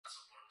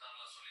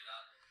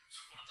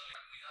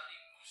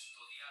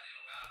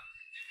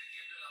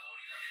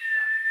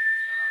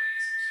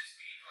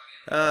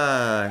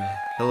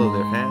Hello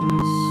there, fans.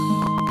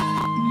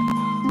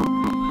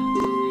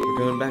 We're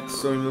going back to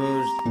story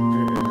mode,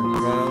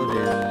 Proud,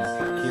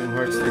 and Kingdom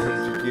Hearts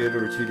 358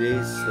 over 2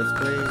 days. Let's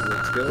play,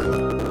 let's go.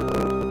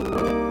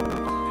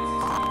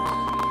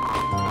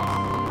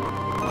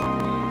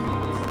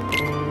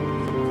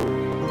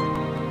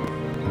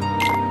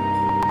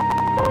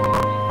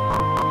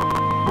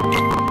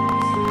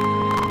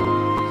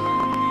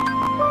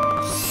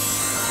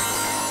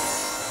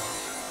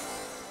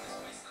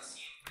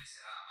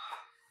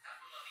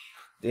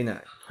 Day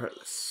 9,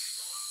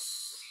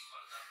 Heartless.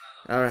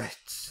 Alright,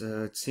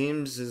 it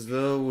seems as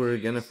though we're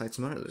gonna fight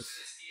some Heartless.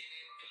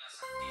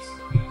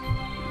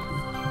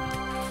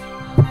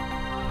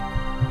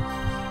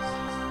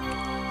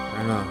 I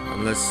don't know,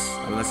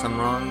 unless I'm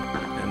wrong,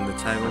 and the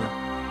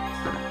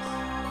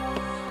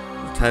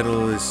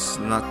title is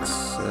not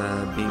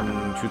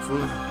being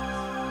truthful.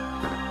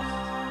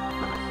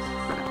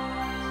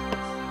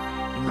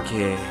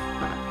 Okay.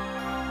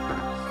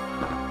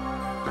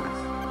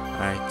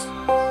 Alright.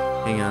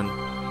 Hang on.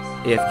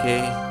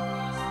 AFK.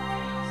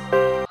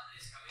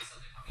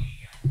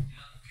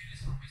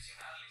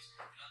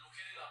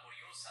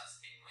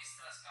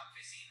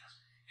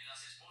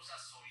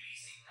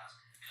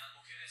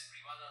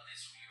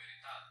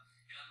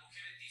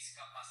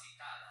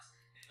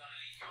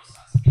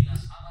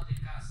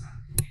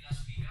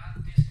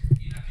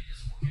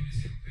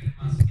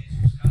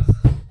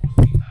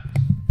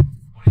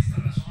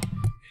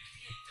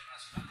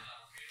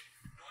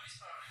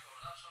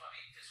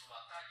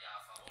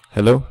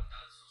 Hello?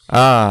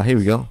 Ah, here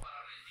we go.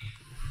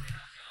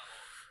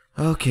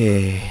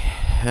 Okay.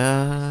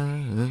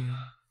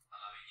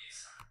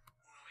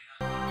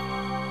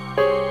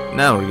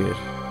 Now we're good.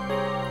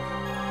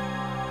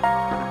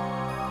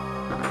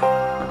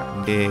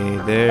 Okay,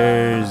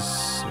 there's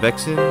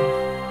Vexen.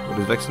 What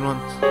does Vexen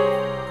want?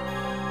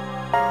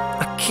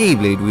 A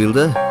Keyblade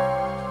wielder?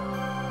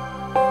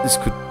 This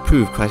could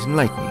prove quite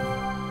enlightening.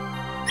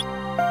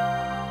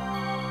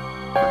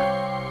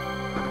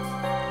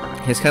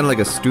 It's kind of like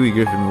a Stewie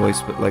Griffin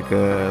voice, but like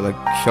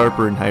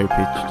sharper and higher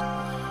pitched.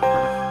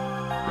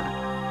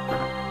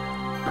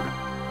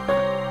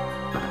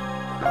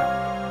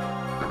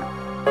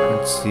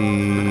 Let's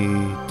see,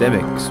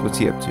 Demix, what's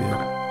he up to?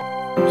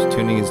 He's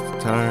tuning his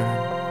guitar.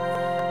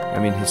 I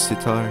mean his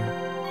sitar.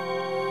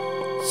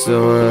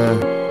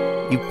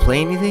 So, you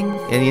play anything?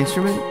 Any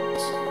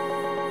instruments?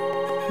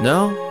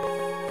 No?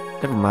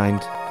 Never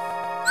mind.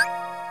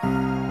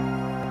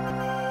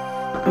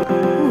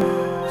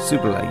 Whew,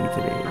 super laggy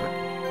today.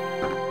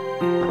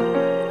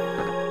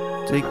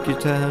 Take your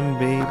time,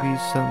 baby,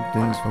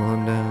 something's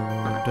falling down.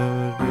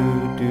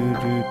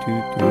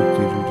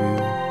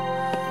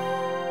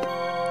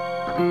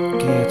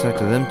 Okay, I talked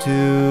to them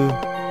too.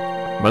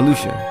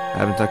 Marluxia. I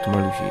haven't talked to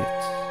Marluxia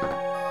yet.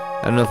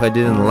 I don't know if I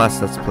did in the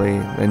last Let's Play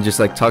and just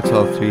like talked to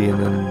all three and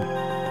then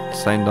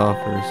signed off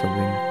or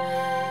something.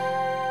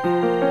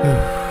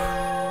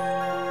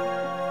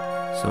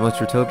 So much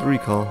for Total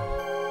Recall.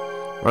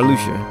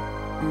 Marluxia,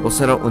 we'll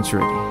set out once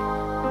you're ready.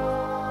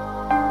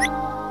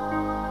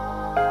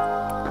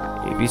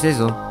 If you say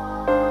so.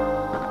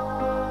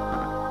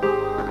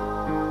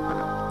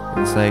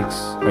 And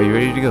Sykes, are you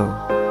ready to go?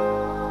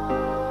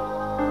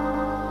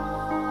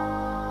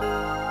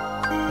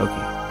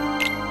 Okay.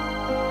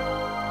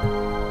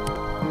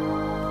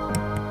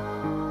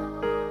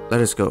 Let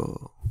us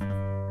go.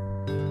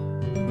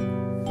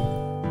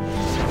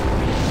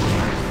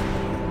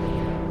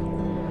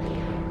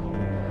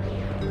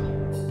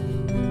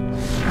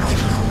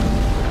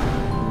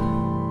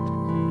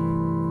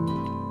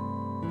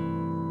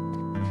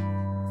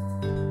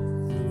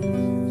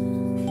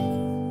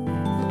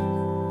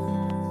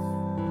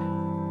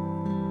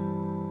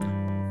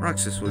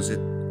 Roxas, was it?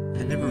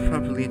 I never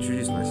properly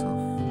introduced myself.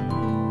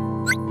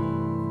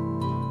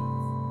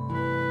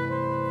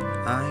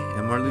 I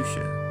am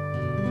Marluxia,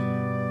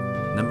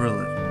 number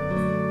 11.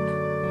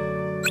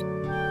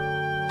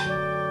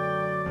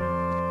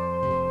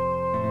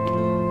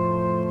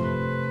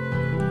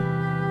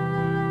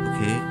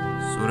 Okay,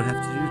 so what do I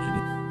have to do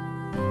today?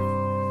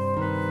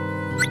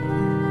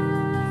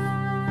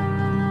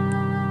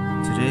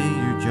 Today,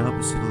 your job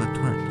is to collect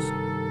hearts.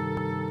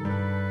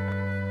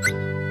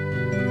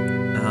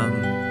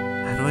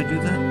 How do I do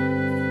that?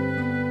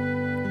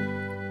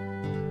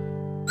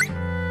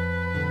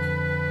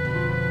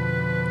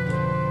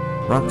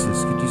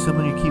 Roxas, could you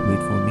summon your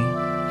Keyblade for me?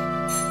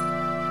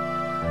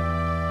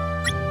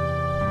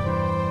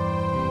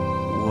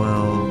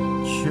 Well,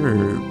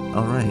 sure,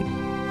 alright.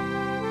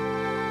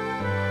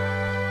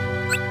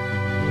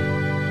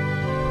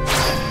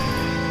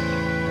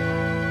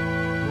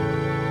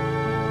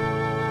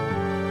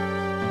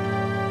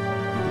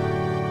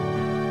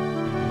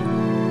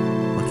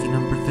 Lucky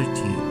number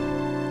 13.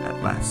 At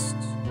last,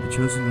 the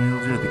chosen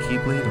wielder of the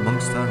Keyblade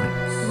amongst our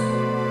ranks.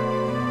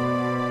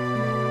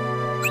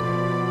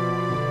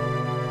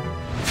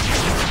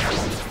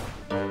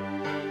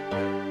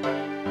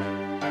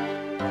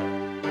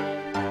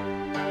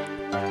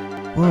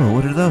 Whoa,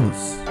 what are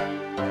those?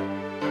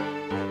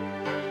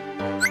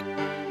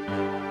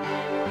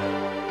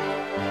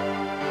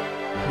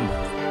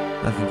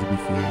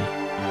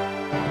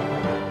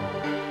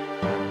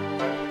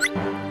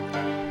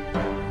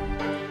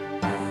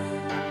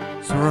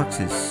 So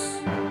Roxas,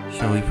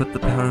 shall we put the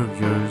power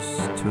of yours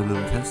to a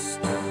little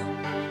test?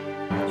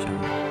 Shall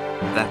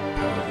that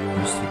power of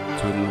yours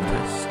to a little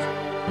test?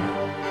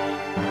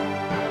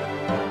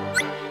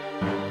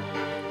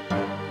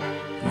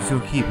 Use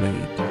your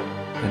Keyblade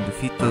and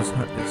defeat those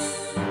Heartless.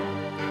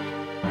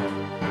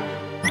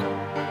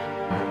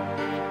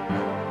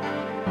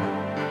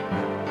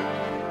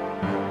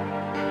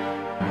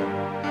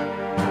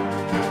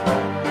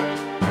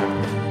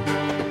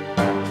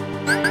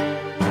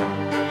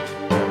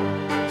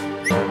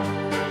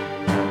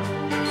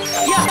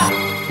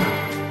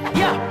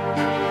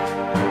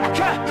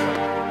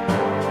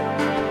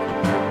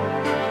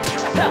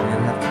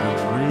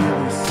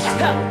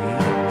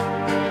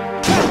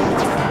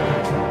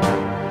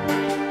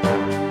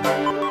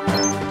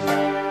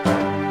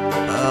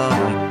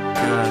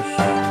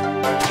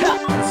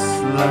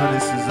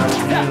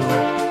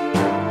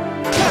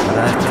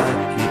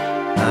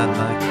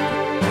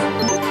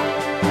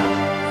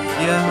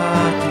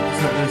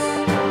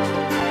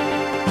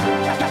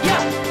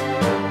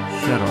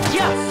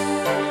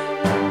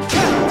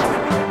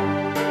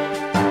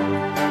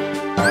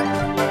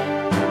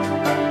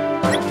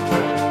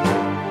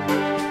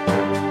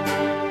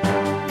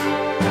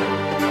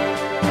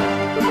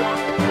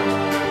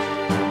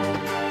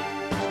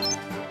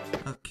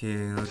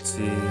 Okay, let's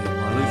see.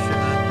 Marluxia,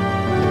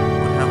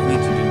 what have we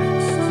to do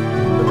next?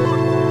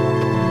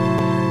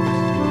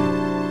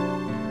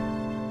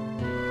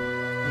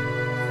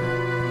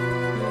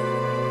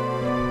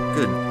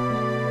 Good.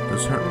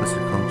 Those Heartless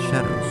are called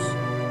Shadows.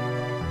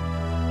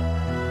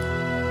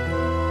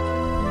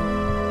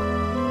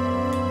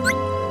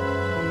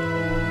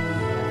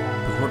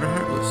 But what are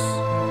Heartless?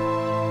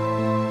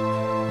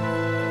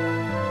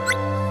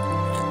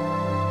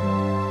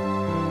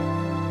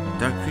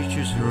 Dark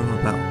creatures who roam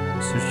about,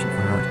 searching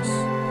for hearts.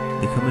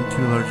 They come in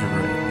two larger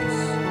varieties.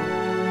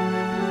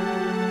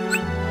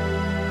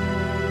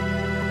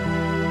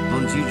 The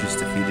ones you just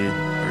defeated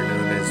are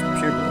known as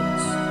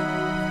purebloods.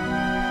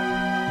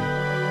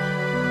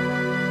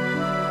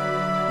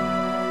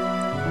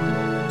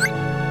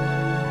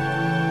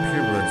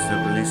 Purebloods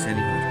don't release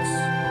any hearts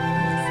when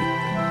you defeat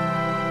them.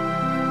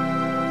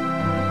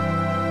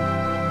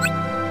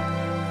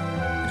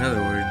 In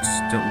other words,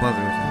 don't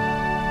bother with them.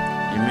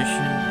 Your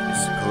mission is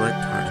to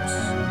collect hearts,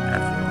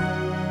 after all.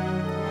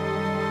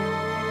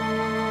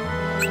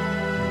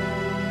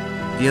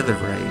 The other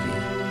variety.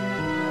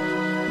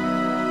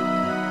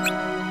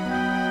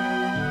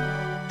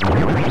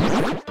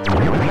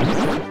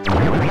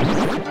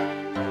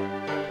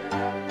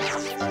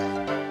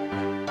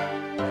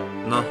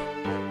 No.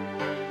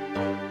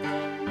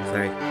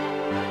 Sorry.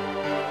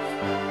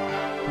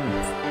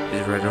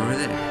 It's right over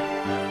there.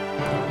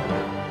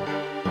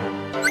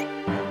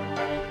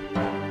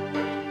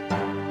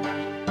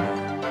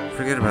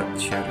 Forget about the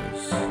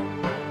shadows.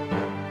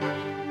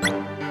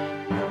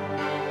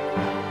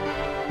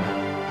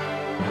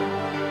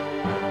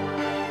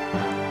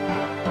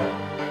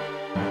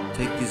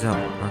 Take these out,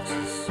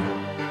 Roxas.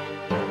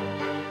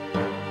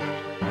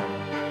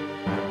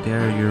 They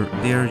are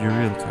your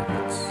real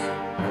targets.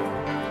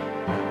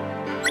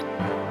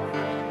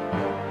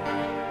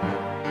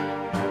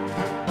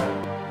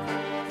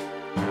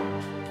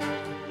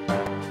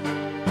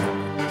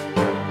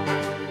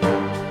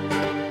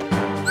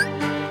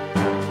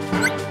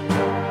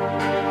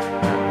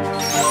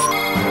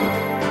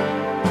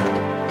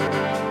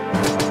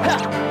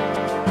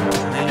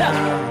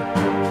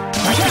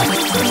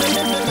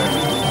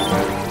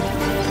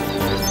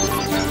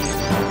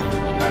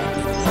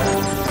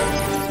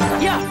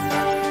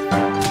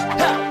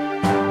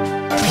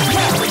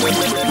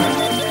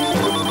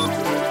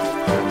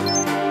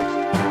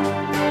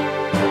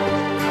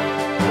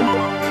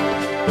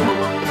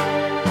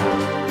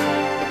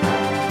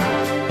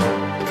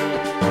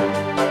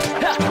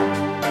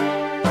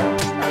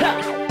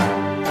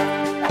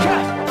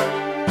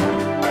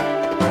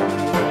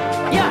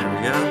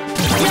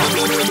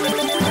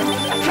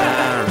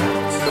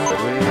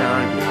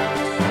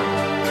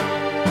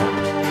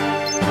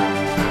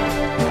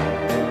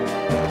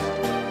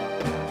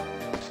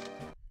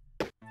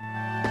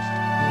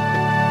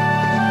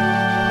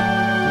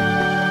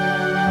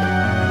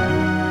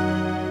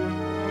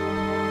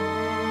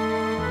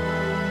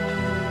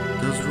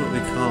 Those are what we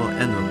call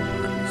emblem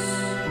parties.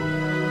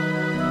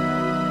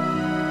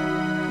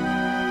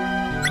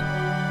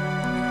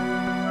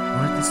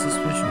 Why are they so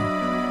special?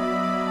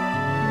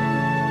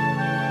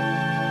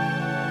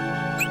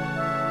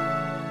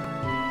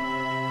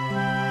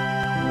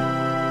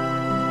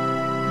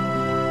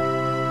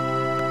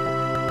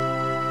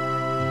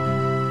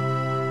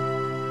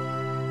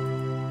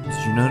 Did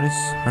you notice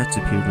hearts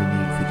appeared when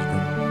you defeated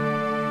them?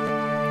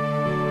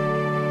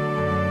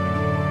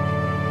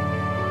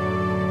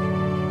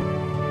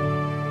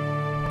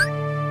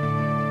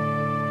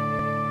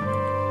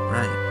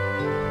 Right.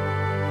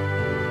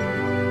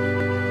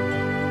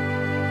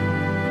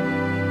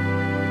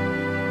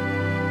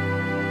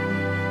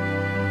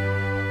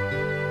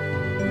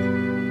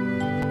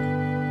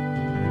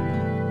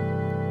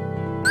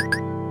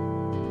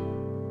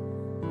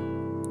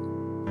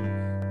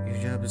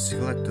 happens to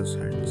collect those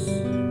hearts?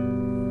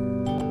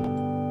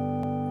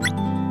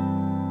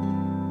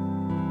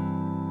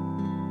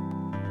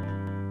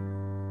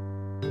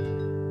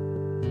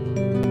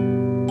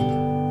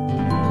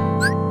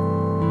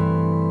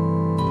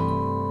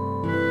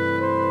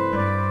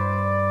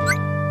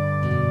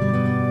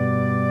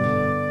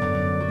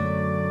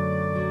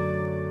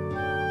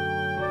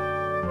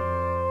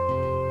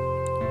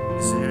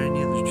 Is there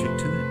any other trick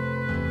to it?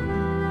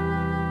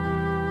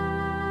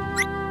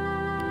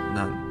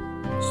 None.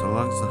 So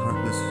long as the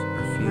Heartless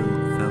are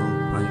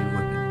felled by your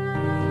weapon.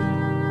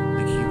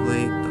 The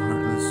Keyblade, the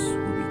Heartless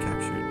will be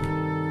captured.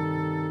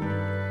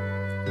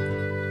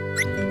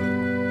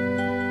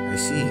 I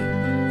see.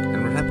 And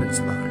what happens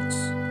to the hearts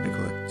I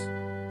collect?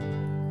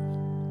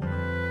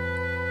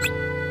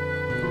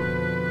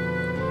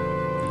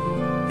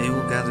 They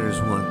will gather as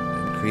one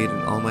and create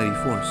an almighty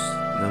force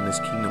known as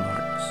Kingdom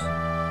Hearts.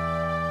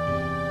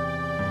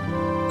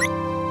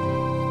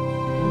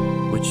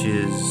 Which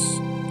is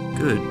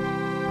good,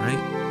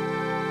 right?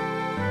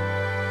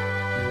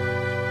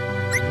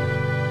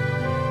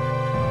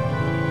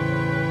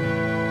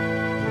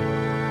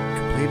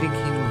 Completing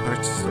Kingdom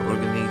Hearts is the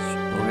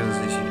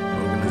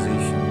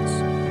organization's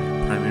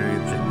primary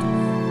objective.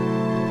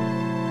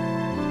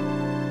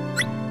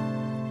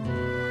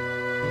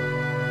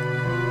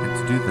 And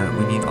to do that,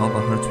 we need all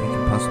the hearts we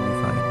can possibly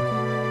find.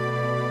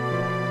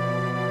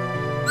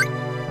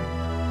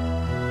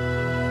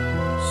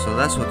 So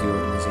that's what the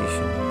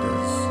organization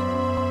does.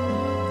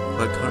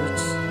 Collect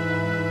hearts.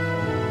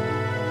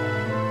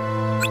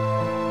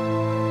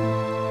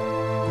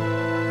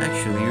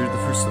 Actually, you're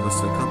the first of us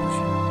to accomplish it.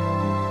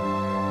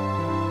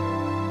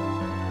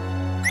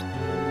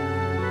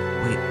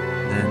 Wait,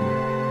 then...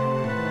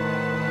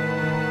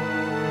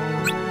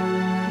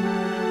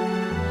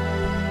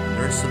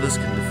 The rest of us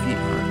can defeat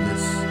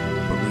Heartless,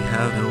 but we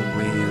have no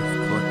way of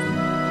collecting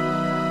the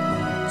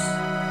hearts.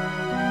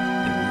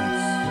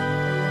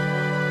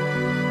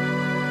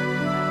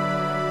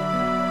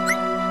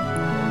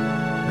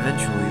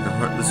 Eventually, the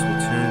Heartless will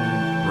turn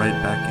right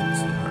back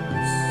into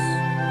Heartless.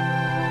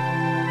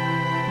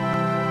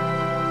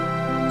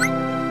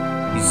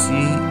 You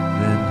see,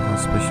 then, how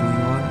special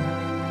you are?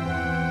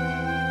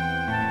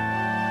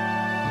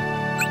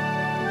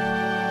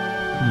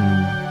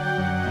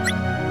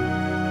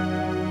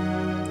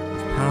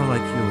 With power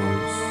like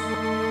yours...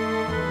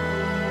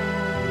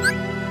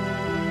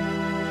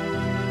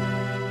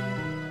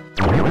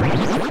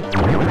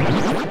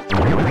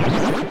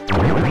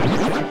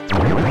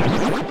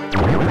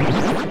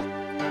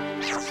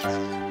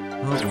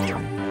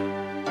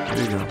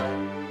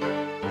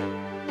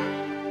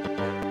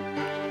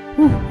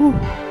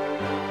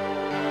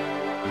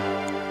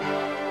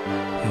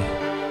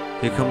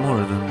 Here come more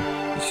of them.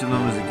 Each of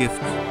them is a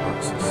gift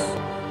boxes.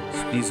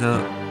 Squeeze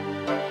out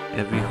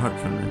every heart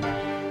from them.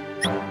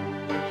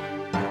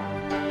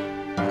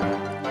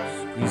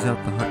 Squeeze out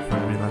the heart from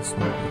every last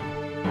one of them.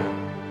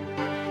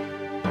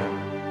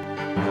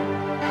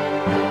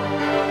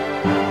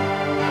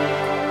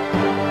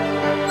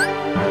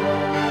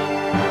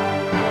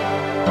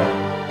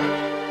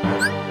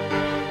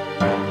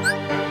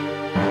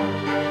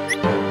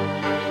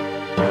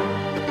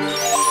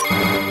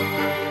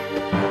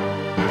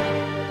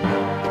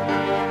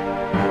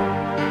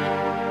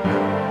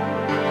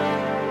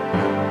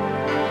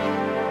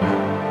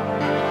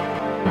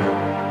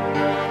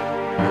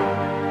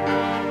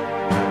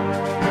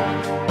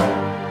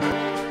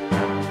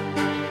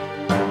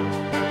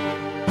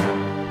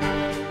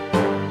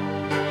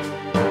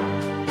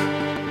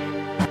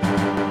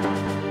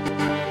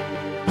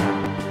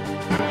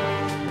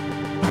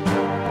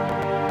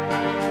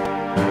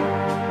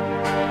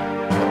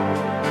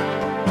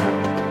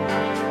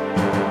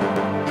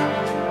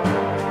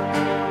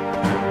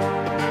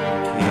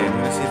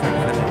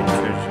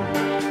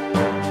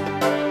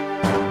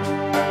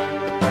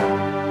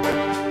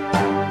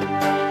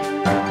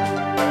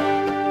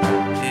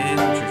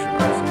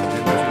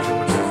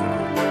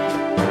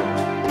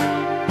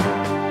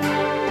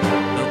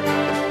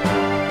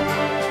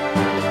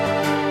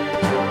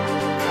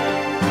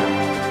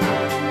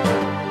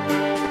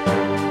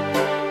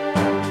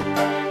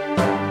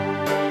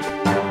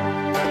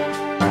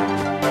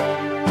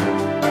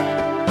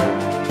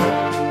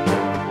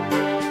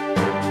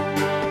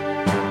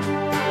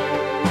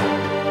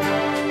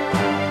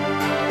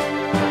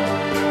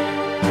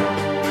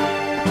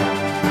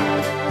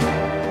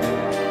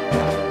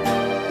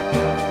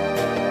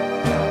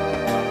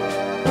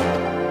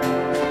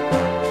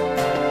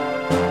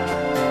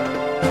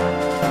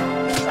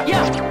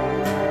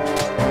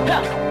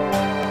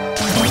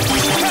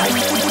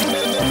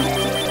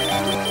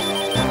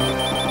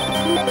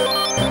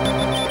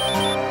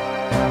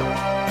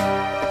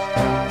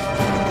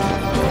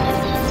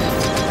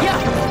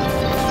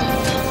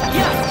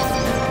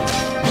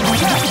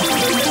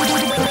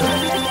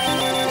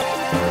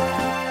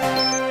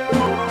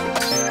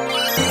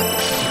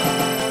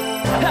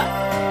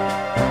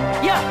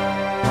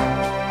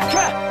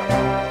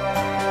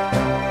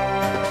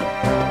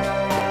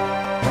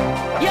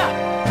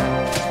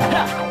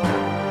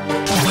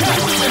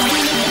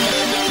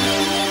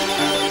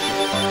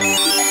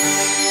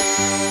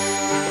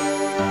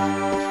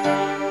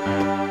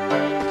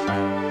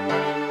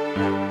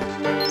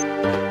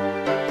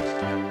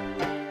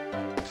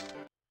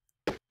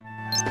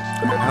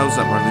 How's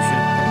up,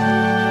 Marluxia?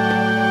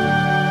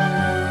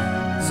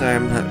 Sorry,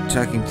 I'm not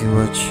talking too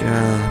much.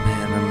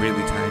 Man, I'm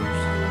really tired.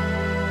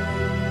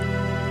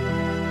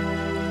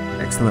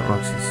 Excellent,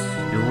 Roxas.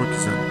 Your work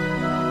is done.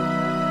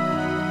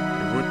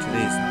 Your work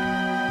today is done.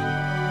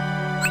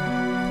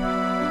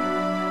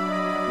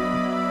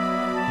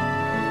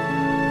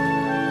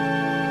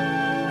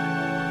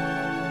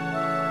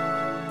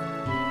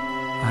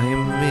 I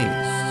am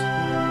amazed.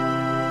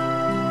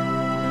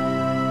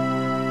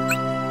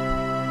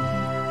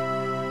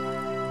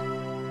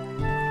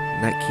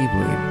 That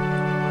Keyblade,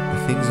 the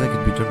things I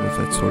could be done with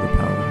that sort of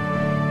power.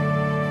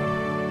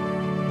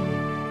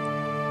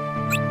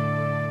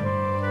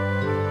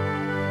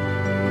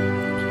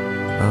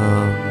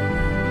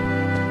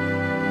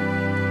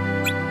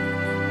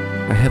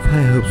 I have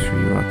high hopes for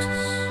you,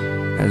 Roxas,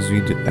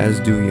 as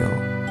do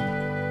y'all.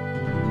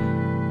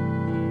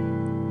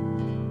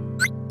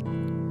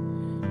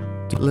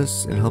 Do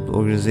us and help the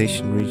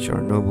organization reach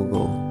our noble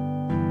goal.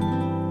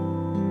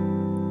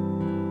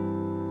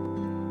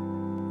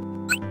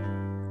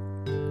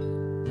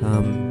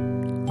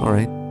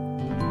 Alright.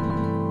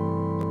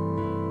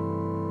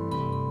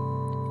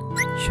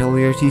 Shall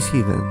we RTC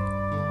then?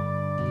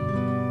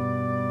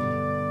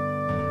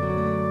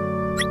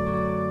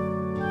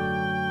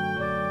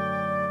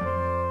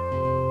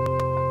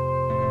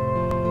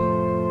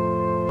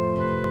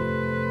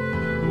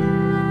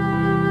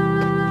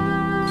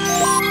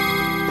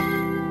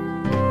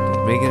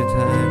 Make it in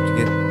time to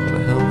get the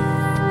health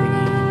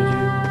thingy to do.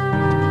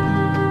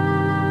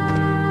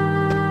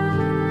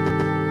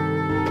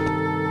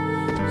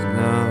 So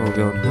now we're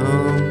going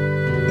home.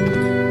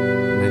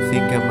 And I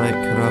think I might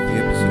cut off the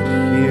episode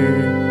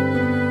here.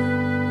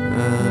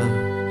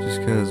 Just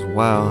cause,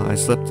 wow, I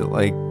slept at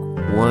like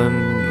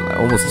 1,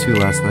 almost 2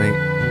 last night.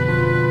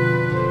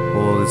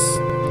 Well, it's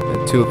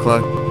at 2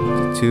 o'clock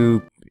to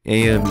 2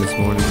 a.m. this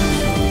morning. So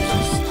it's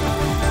just,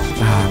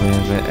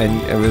 man,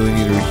 I really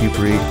need to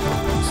recuperate.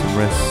 Some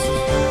rest.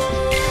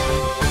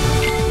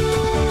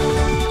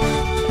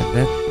 And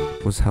that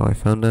was how I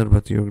found out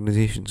about the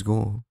organization's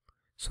goal.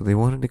 So they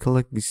wanted to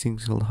collect these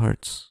things called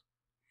hearts.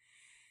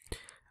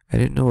 I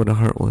didn't know what a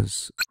heart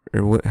was,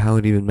 or how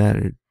it even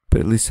mattered,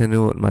 but at least I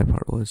know what my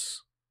part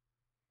was.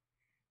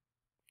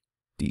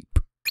 Deep.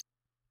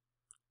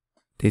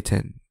 Day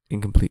 10.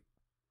 Incomplete.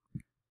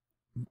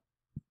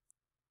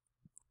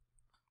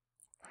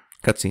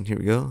 Cutscene, here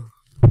we go.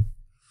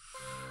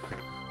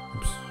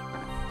 Oops.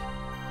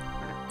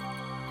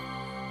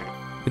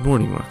 Good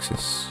morning,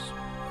 Roxas.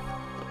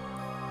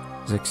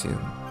 Zexion.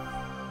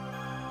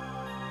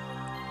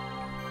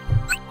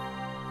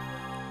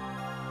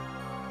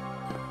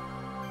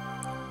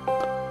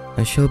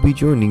 I shall be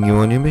joining you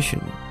on your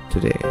mission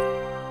today.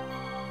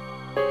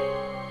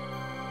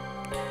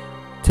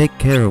 Take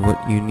care of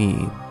what you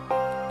need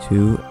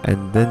to,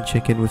 and then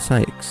check in with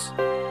Sykes.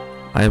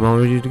 I am all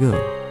ready to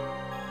go.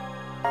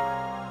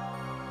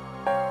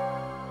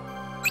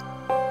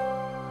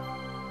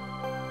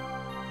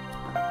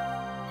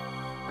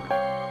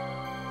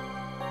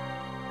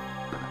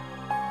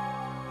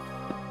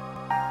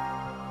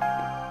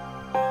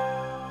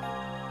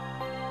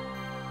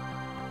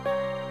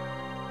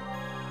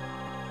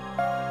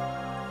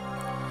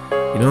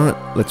 You know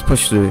what? Let's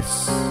push through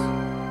this.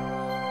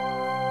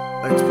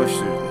 Let's push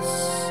through this.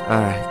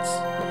 Alright.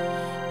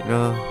 You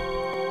know,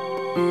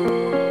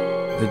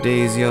 the day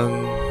is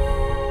young.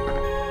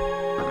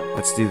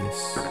 Let's do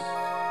this.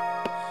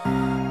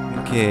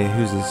 Okay,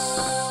 who's this?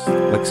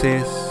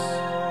 Lexaeus?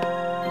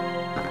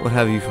 What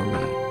have you for me?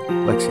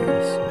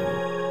 Lexaeus.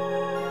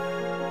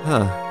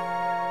 Huh.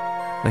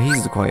 Now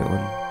he's the quiet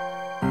one.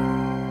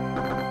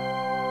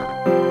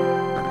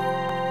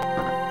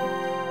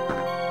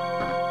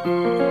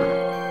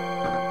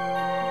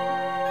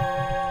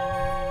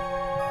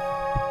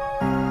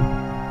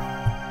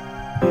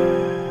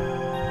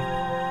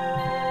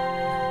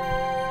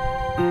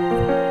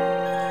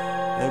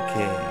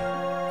 Okay.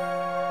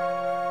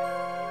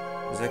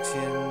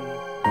 Zexion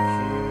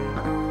here.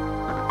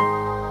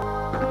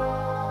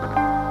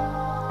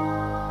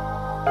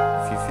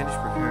 If you finish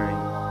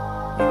preparing,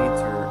 you need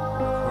to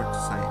report to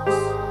science.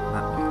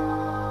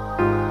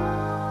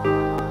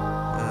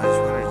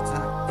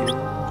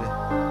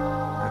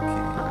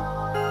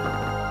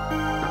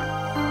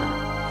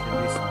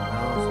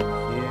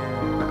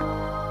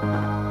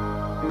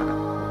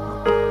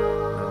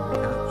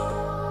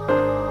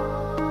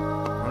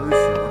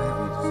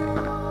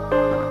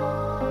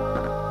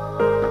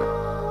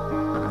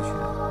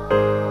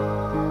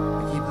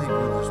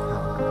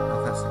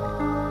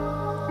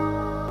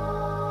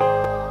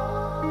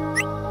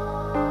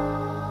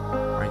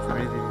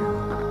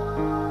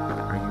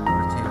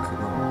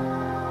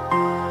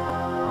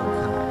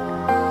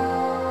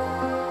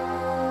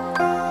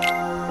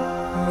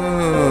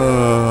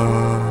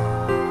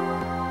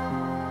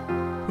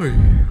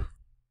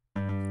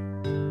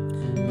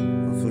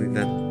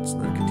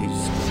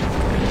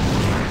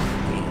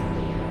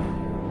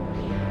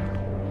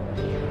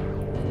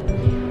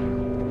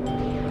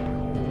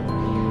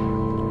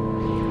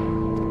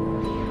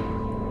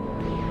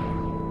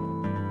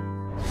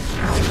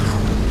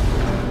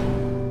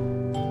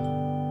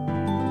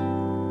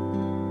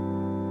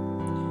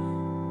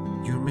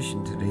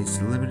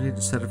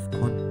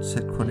 limited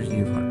set quantity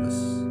of Heartless.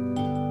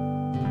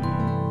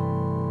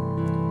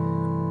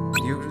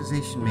 The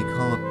organization may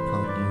call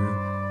upon you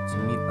to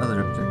meet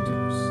other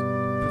objectives.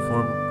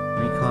 Perform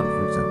recon,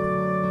 for example.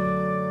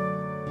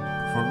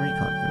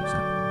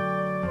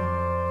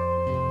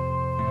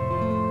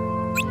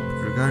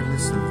 But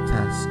regardless of the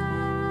task,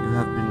 you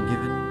have been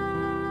given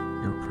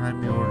your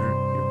primary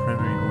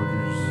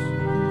orders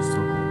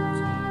still hold.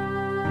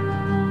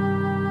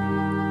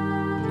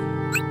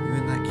 You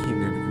and that key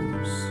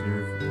will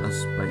serve us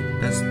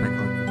best by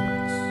collecting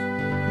points.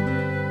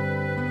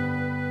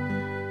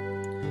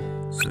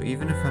 So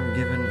even if I'm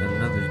given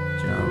another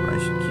job, I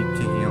should keep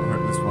taking out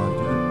Heartless while I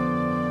do it.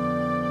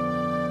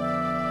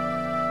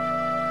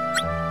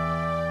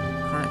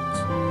 Correct.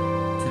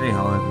 Today,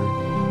 however,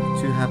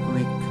 the two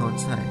happily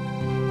coincide.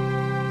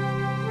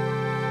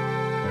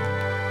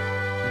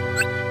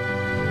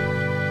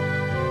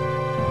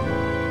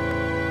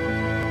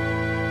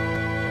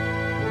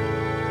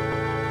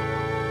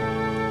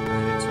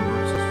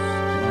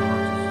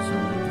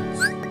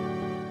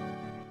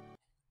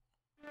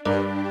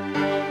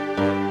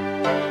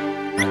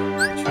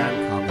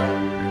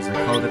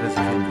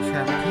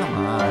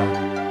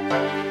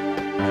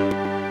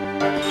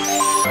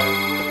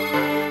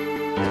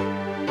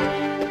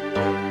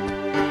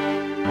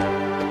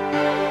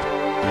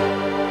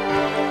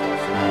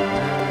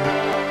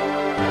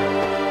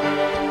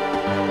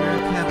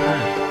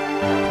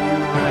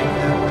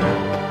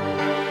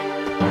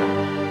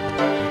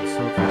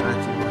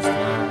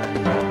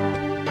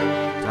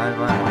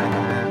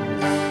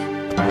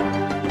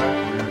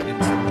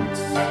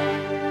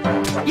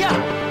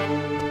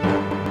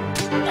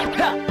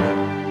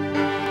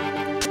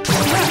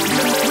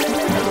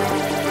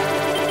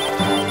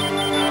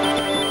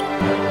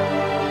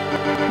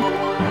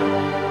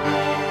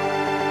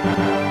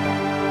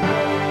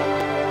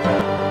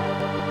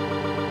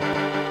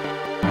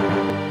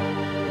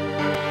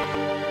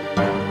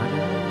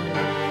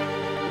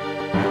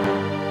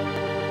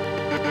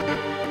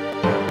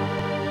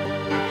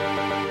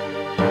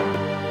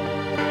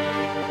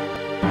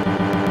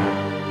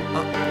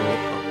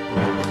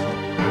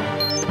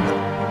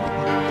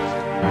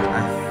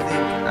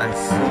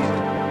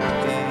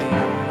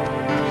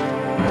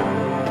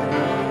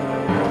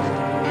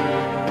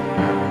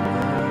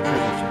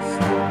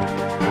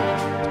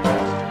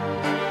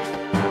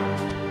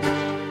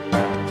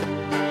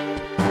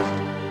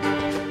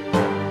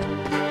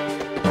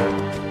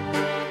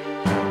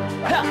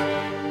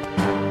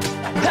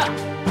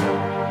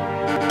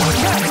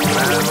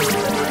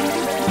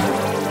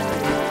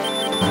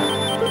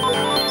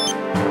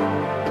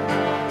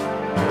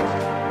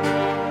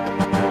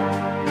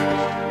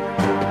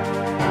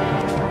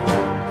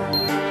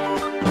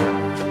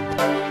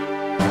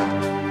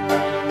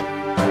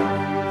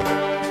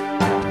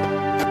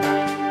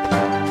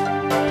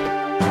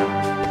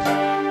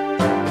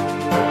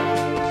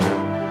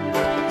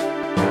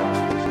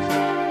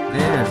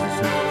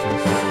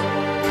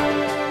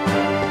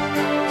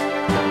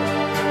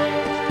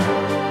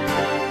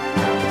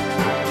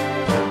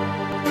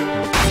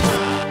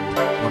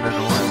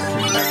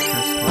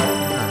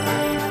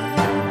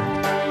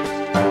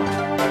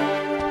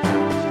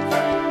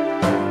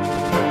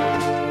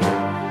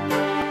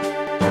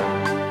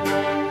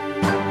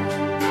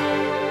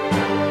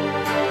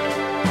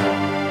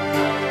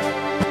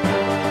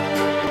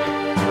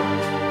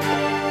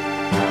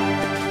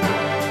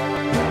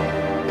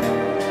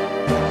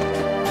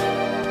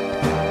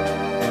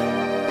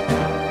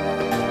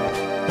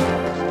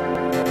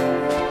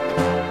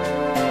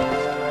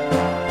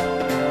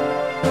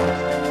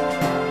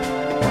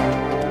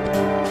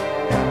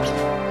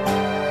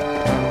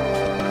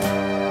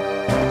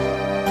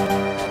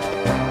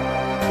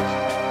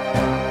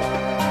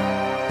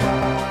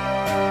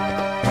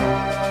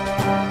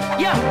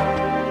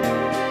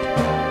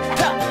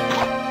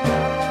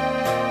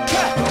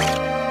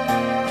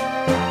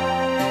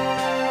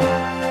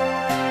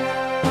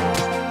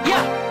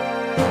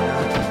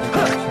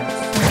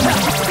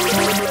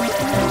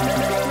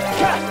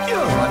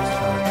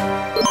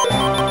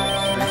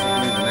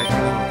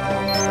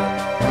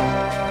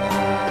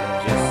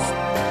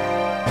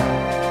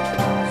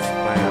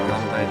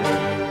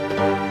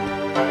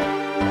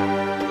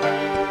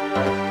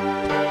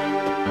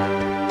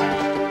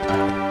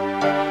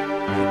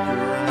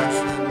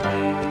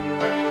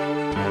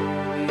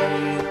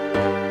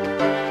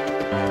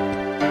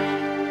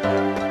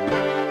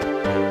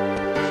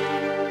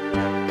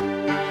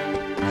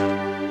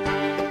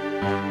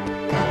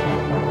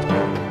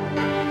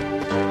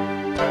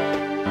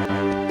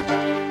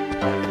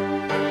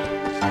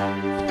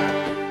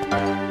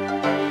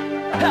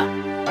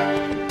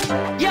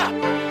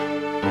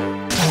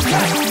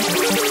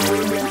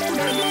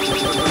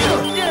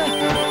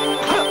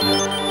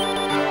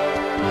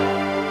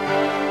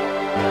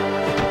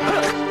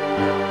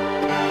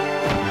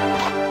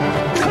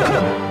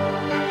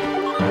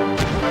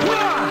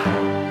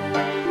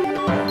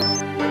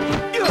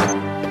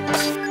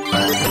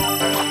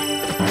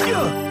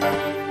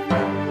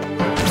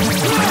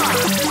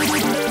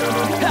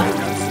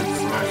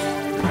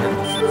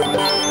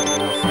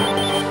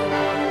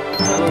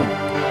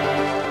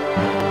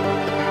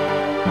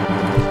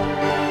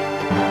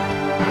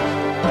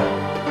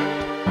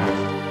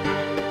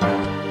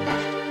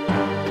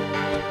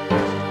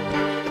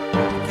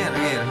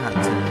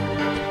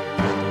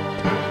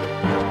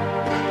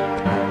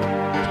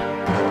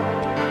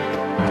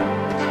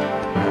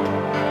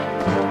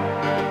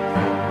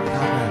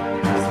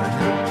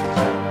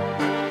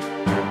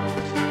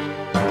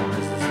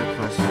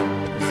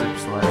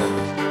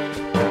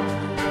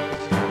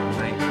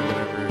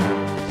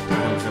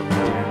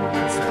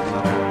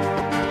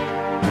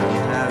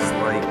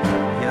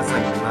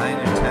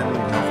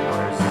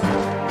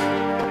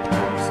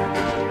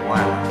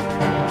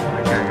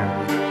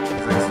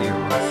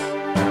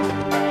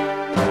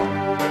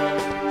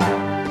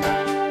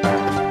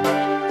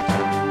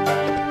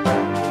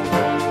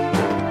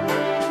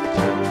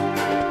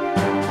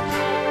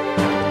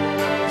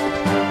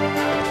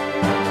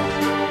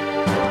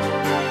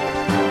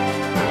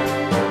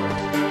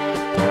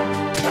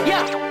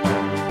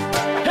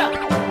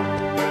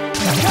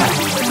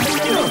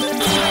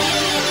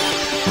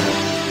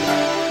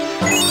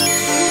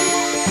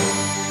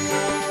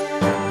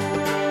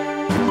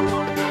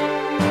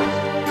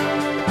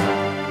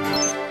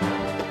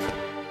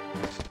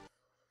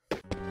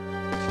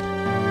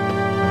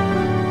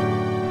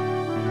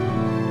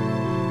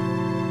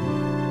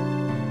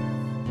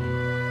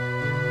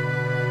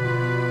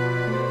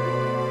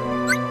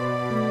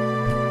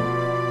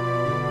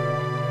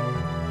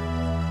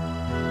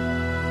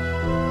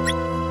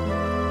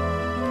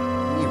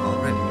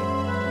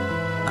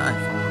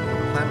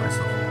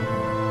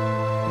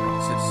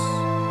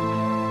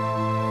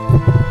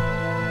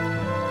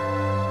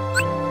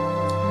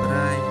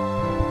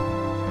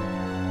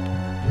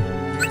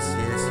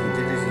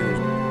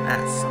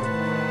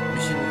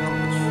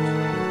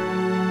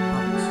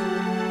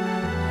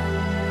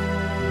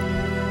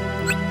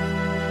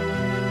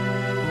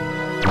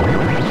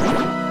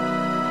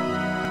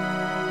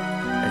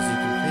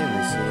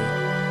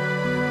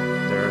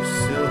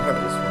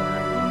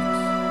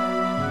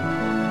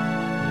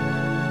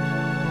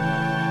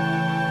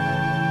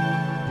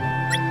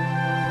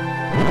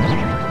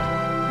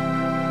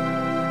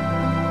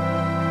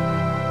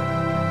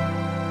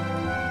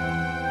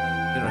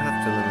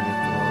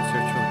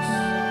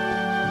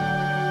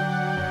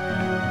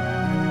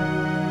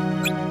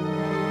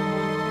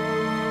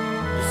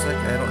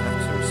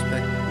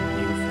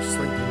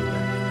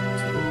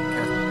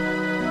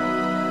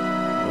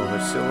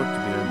 Still work to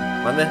be done.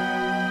 Mande.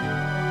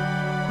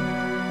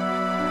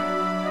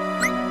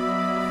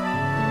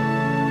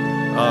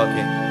 Oh,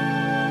 okay.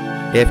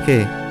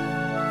 AFK.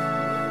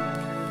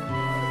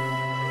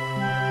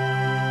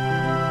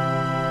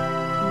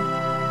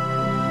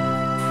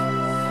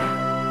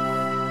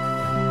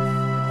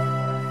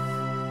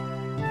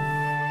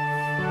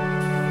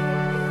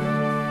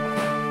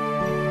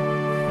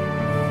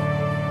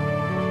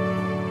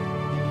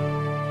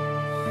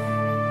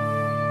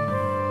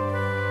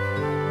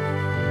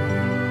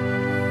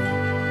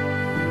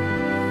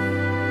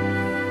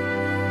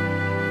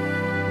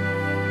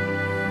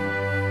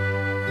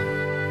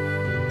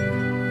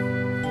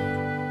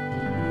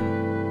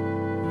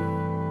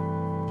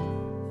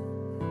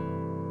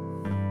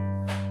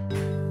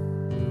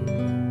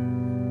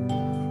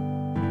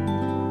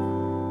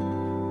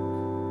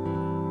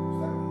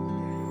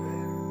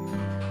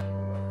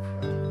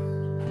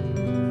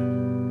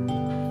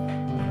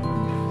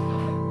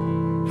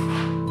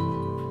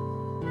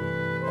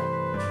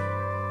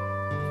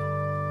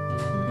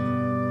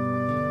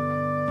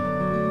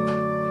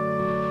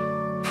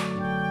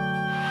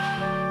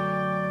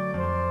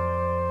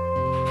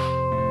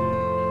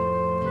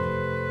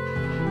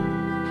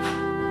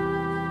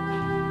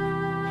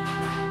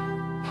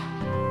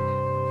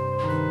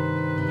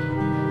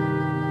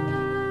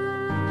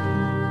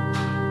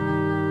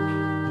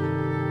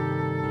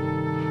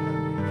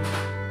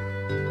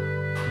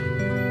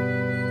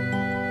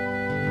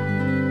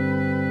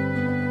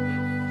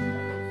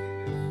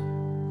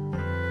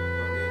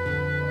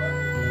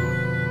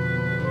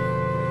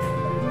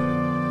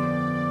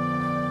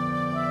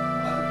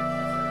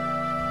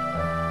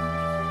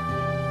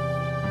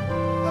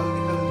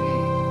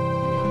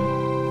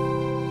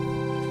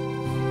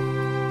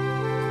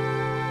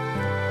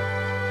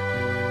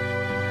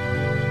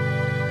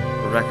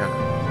 Rebecca.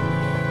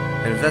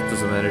 And if that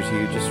doesn't matter to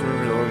you, just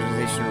remember the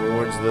organization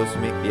rewards those who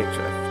make the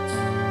extra efforts.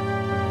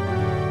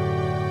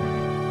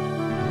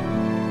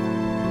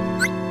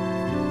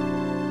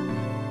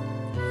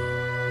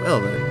 Well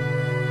then,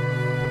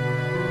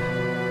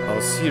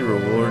 I'll see your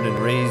reward and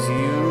raise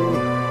you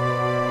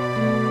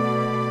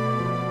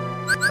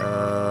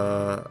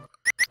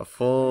a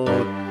full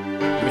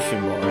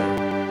mission bar.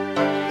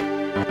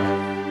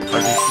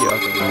 RGC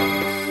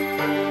authorized.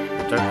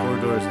 The dark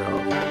corridor is now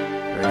open.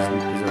 Very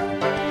sleep is open.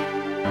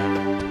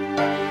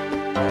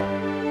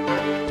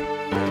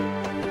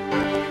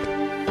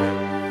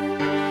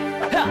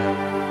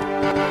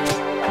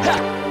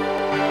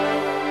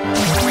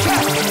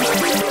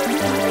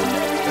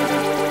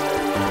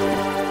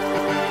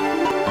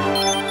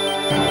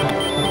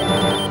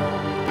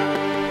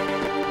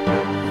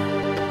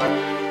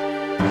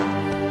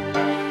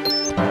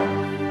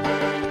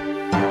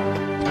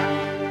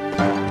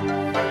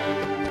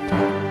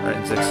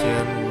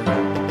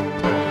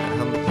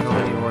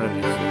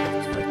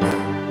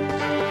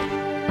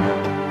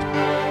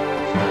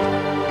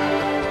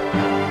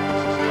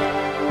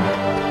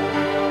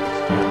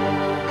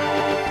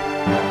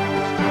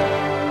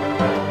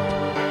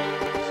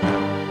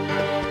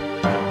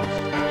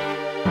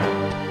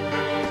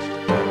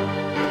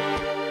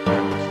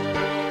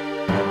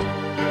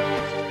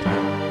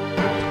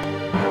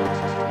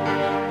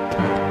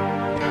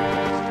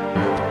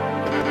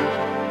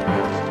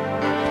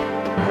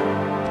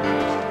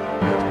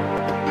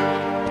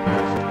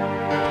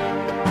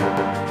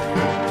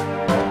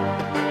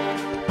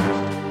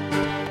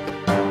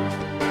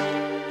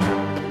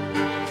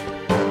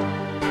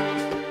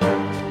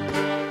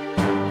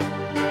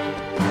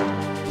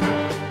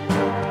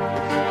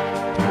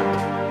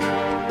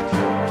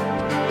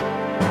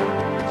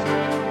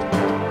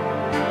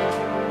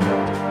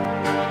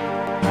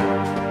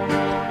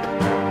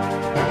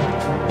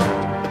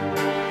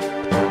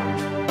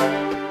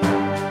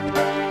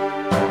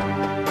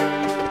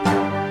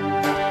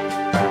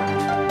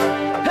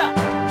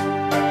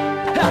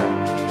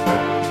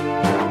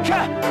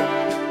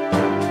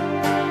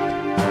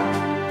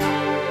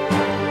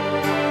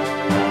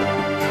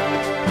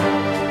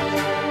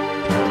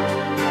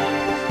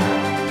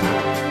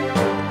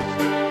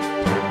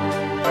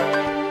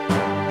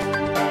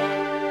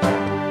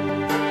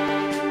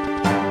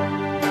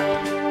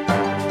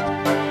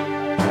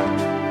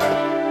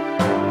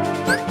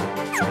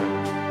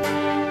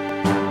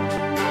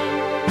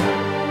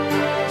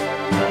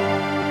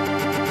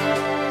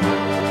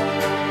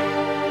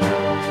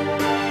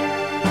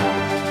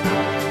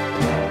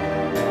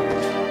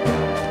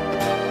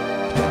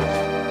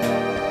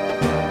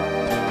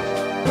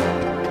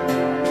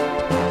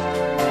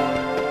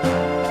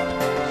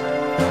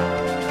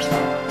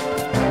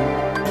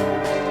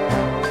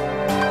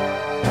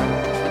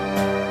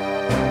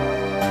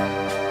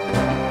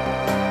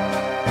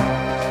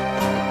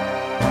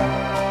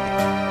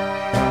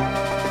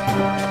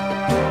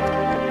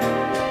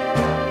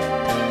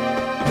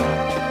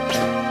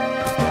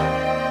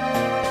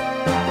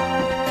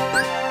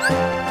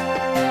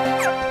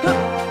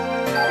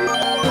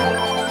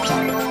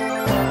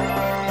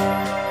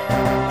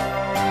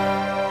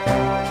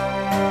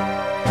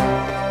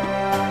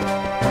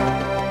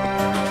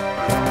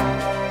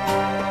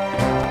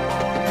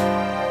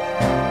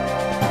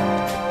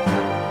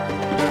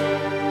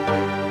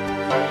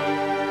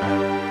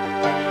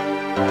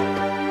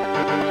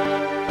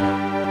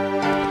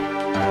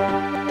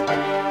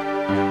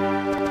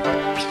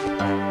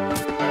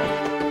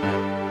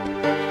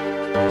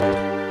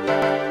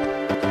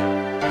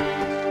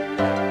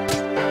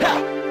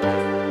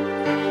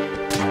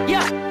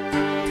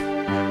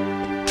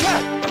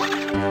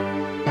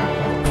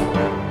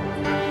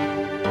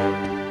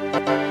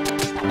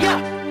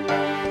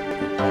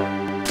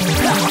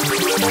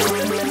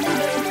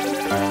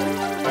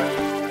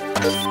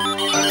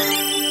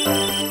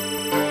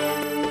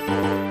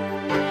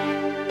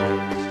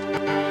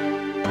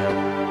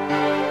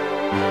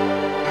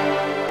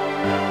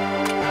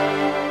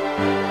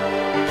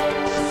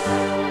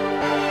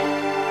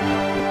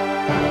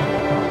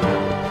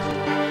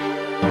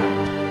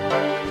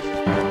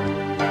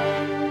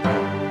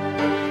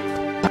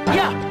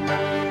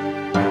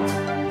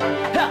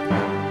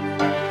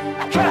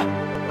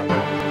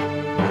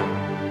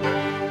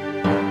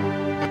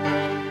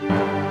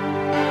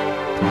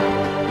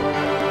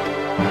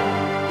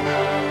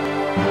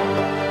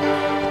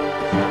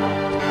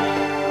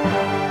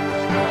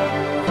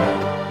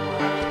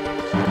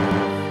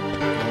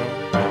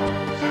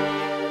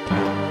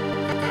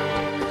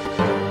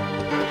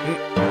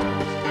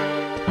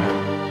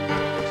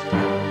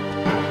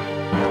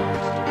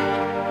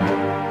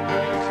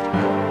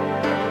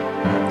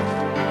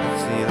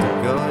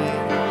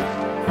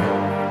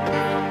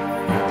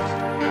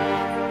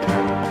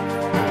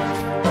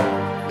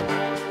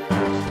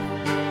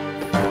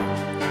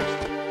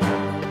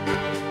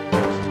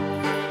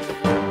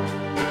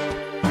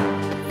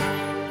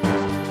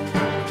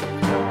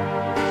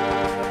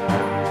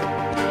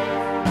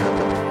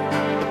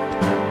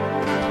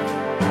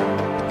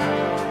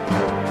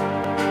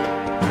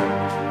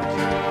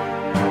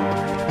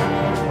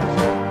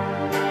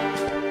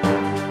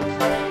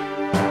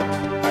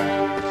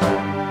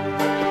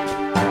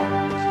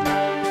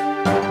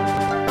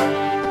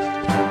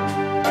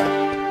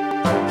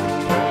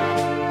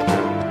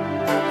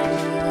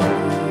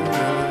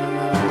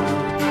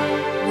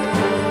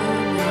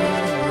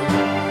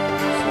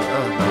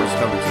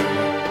 commentating.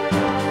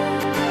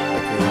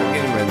 Okay, I'm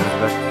getting my notes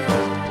back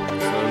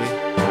slowly.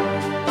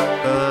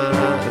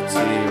 Let's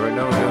see. Right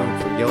now we're going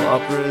for yellow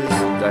operas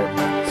and dire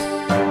plants.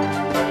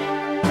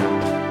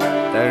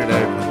 Dire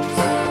plants.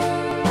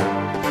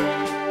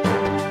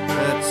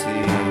 Let's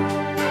see.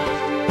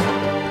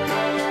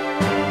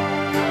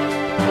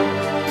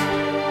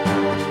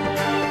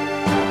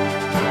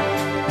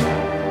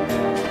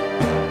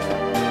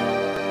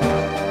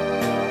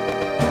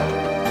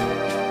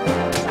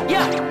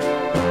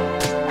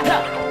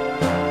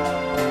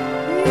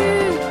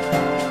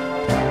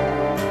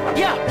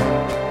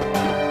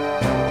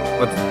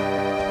 What?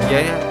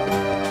 Yeah.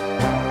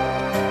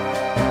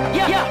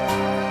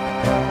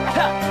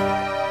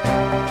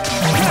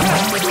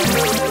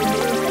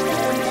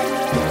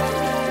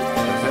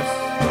 What's this?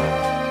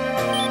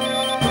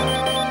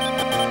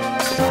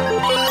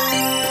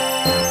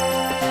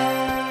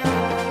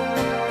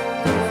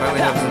 We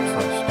finally have some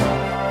flesh.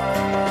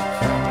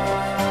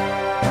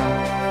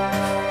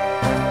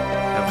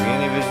 Have we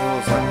any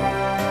visuals on here?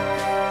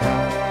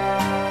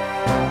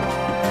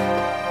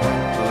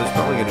 Well, there's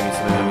probably gonna be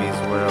some enemies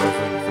where I was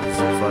looking for the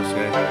Zip Flash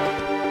guy.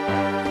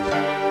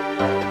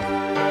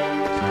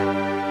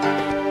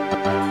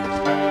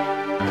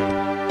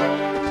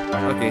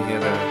 Okay, here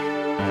they are.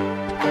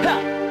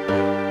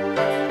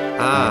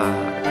 Ah,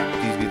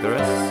 these be the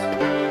rest?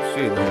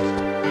 Show you that.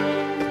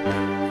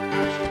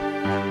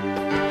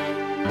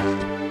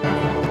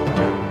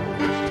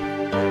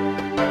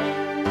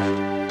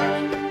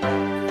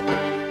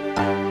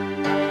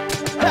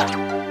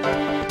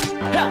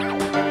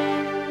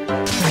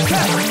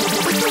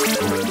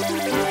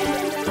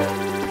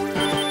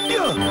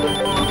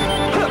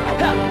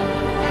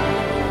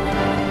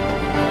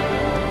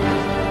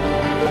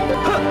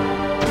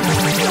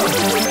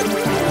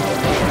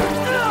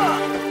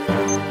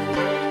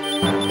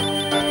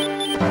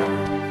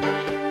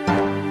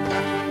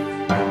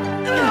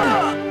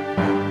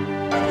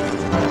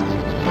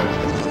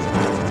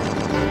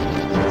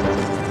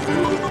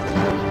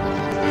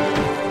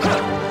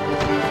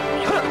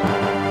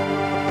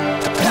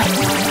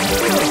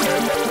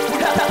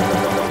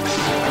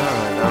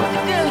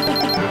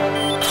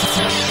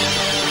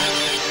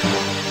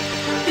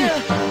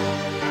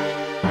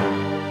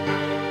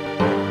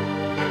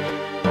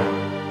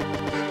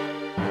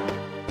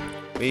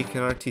 We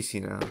can RTC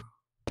now.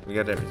 We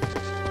got everything.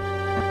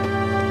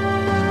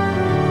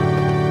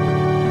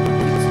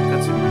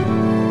 That's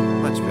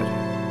much better.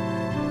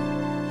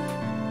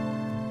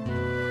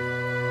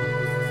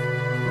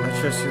 I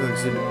trust you'll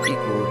exhibit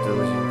equal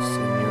diligence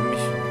in your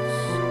missions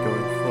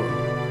going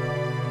forward.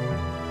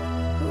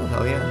 Oh,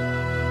 hell yeah.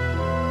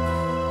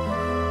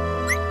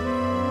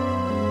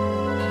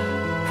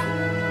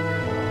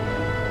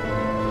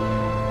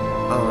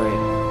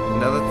 Alright,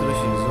 now that the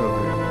mission is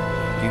over,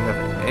 do you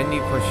have any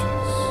questions?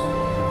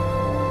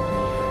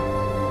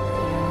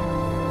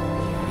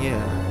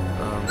 Yeah,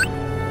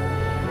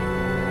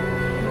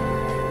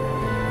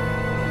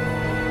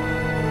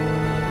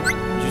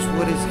 just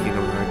what is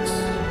Kingdom Hearts?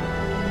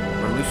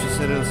 Marluxia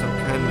said it was some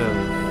kind of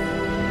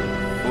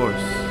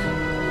force.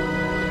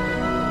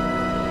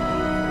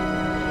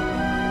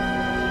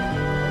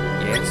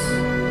 Yes?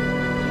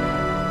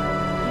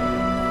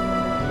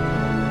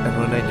 And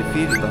when I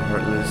defeated the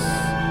Heartless,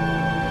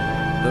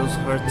 those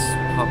hearts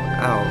pop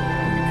out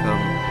and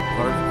become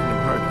part of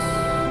Kingdom Hearts,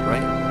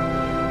 right?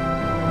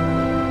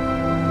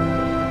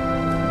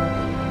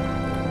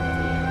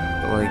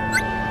 But like,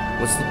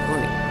 what's the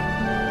point?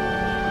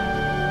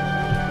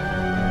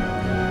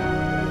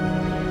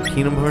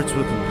 Kingdom Hearts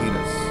will complete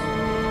us.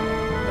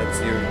 That's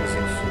the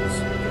organization's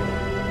goal.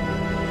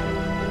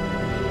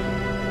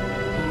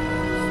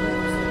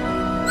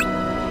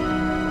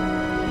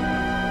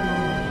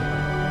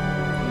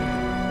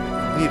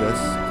 Complete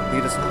us?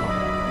 Complete us how?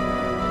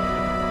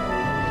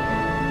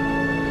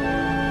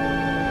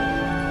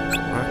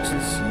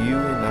 Marxus, you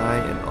and I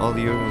and all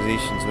the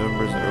organization's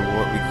members are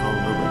what we call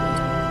nobodies.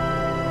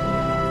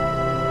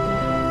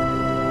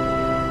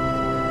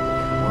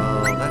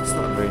 Well, that's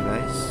not very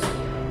nice.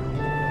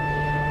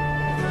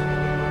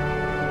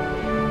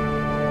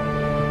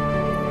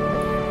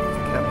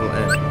 Capital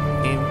N.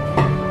 Aim.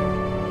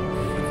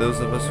 For those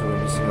of us who are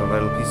missing a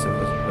vital piece of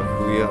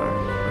who we are,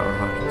 our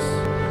hearts.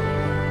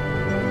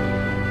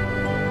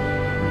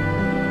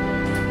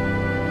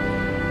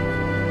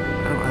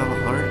 I don't have a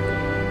heart.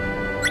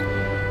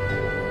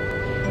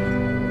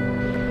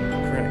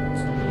 Correct.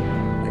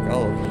 Like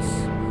all of us,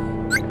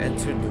 we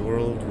entered the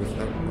world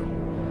without one.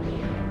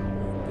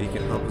 But you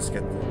can help us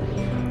get there.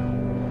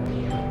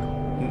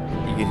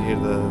 You can hear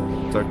the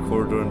dark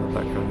corridor in the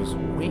background just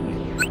wee.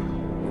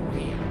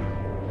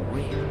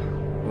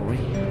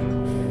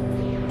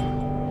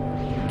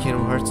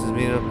 Kingdom Hearts is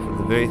made up of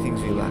the very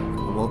things we lack.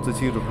 A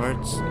multitude of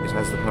hearts, it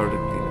has the power to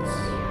complete us.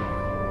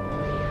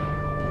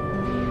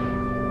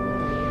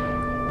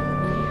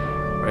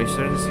 Are you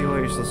starting to see why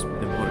you're so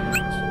important?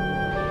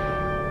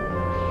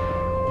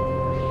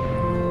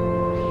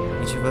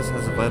 Each of us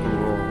has a vital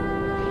role in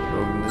the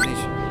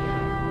organization.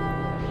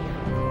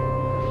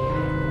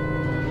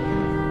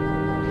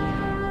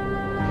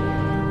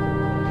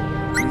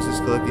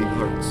 just collecting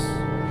hearts.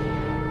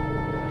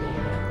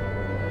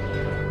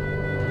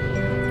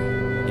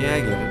 Yeah,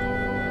 I get it.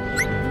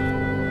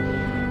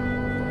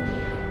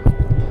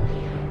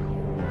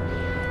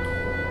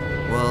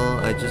 Well,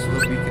 I just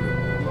hope we can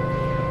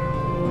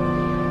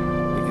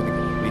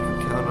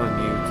count on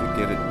you to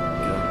get it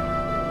done.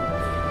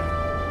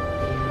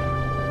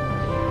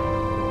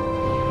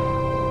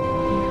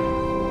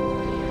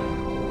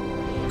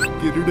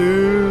 Get her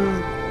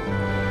done.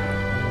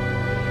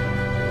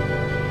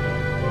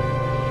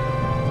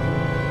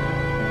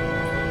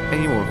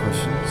 Any more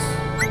questions?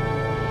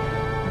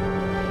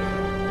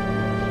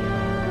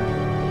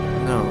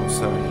 No,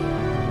 sorry.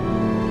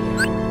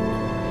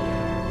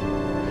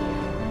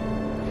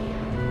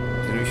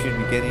 Then we should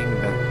be getting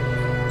back.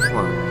 Come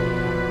on.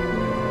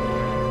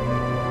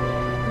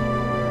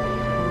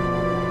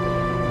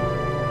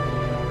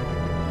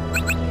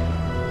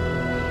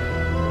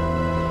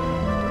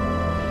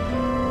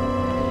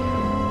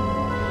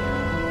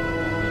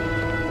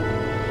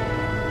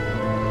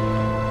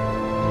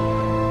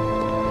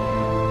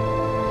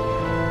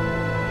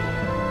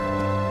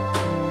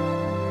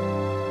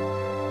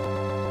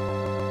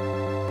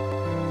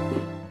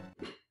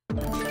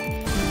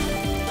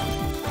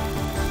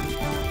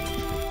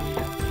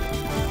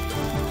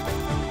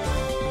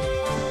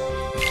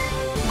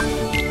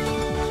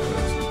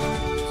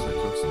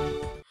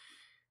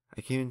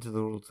 I came into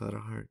the world without a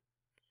heart.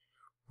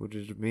 Would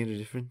it have made a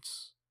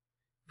difference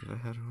if I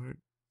had a heart?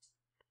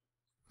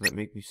 Would that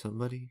make me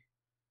somebody?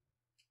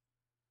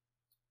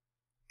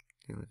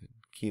 11.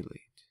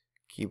 Keylate.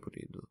 Keyboard.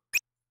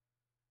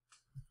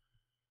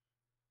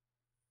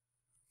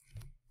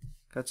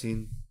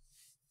 Cutscene.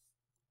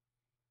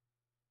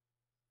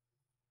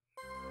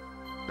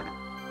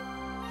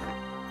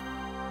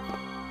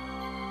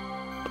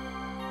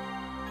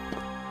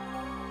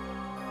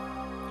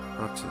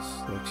 Roxas,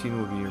 Lexine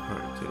will be your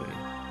partner today.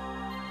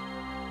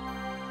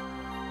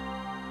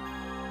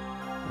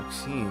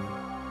 Lexine?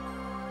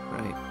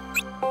 Right.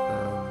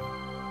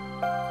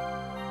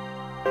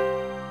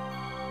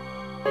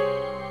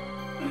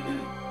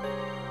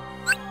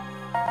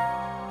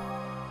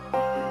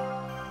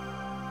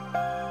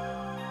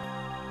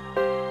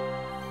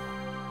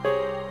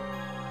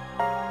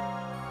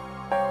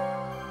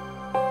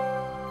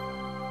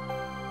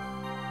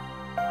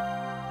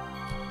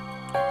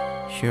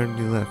 She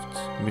already left.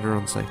 Meet her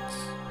on site.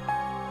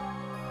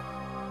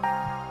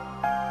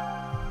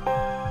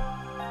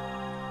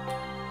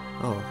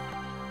 Oh,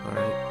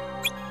 alright.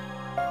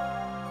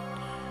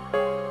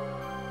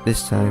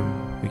 This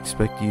time, we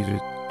expect you to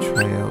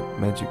try out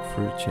magic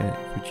for change,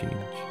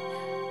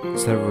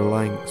 instead of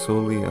relying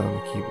solely on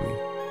the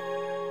Keyblade.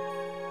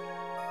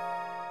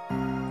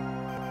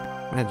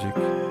 Magic?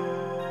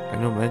 I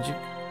know magic?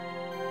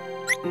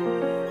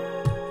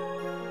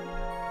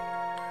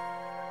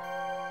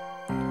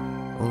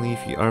 Only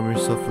if you arm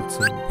yourself with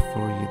some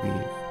before you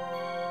leave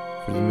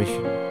for the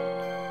mission.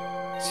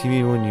 See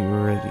me when you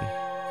are ready.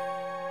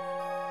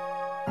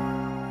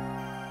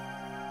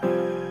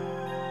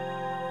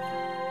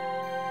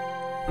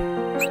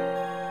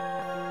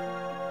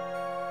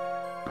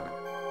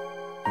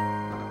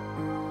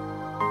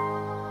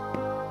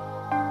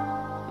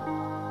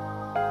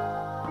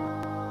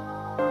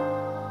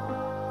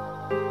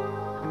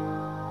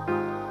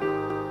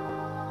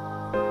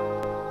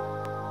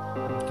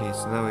 Okay,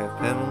 so now we have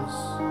panels.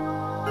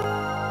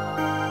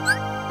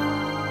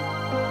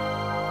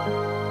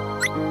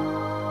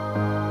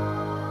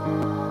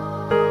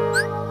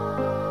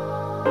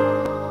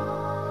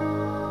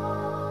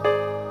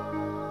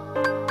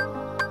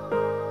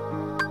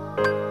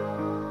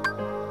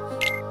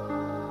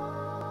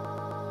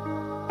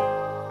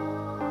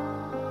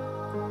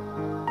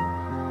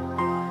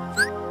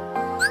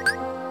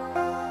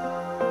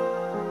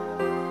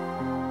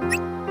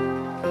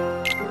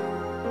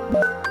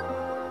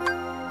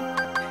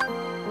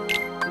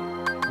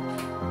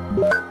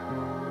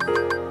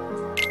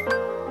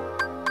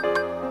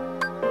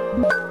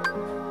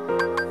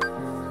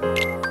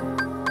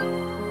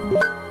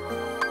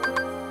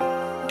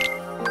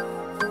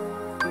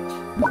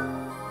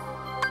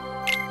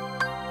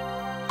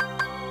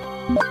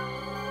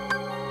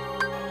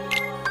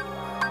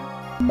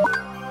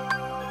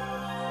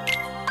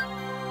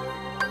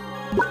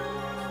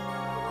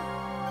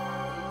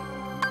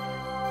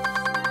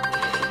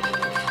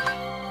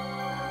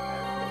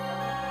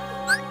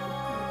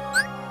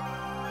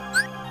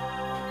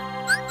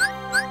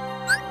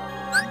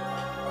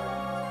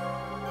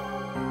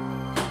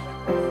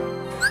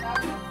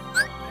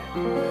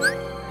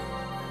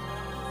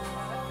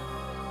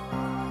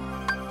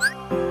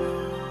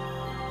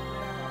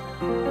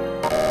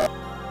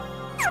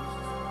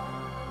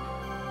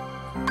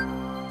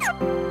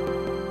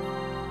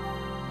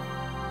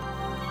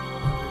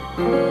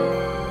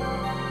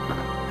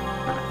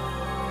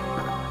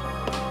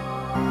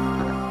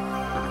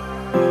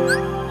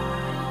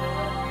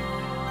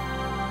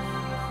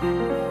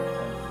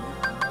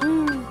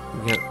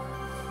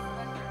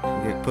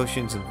 We get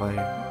potions and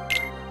fire.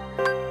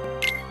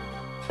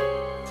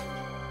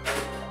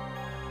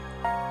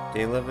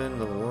 Day 11,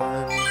 level 1.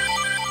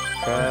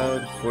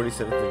 Proud,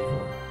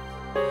 4734.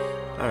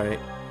 Alright.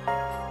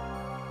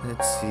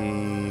 Let's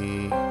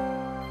see.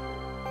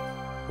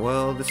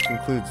 Well, this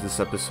concludes this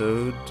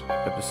episode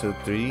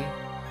 3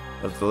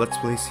 of the Let's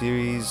Play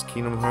series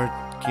Kingdom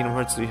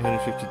Hearts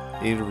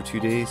 358 over 2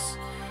 days.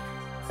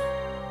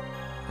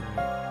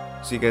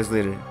 See you guys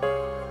later.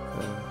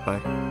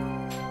 Bye.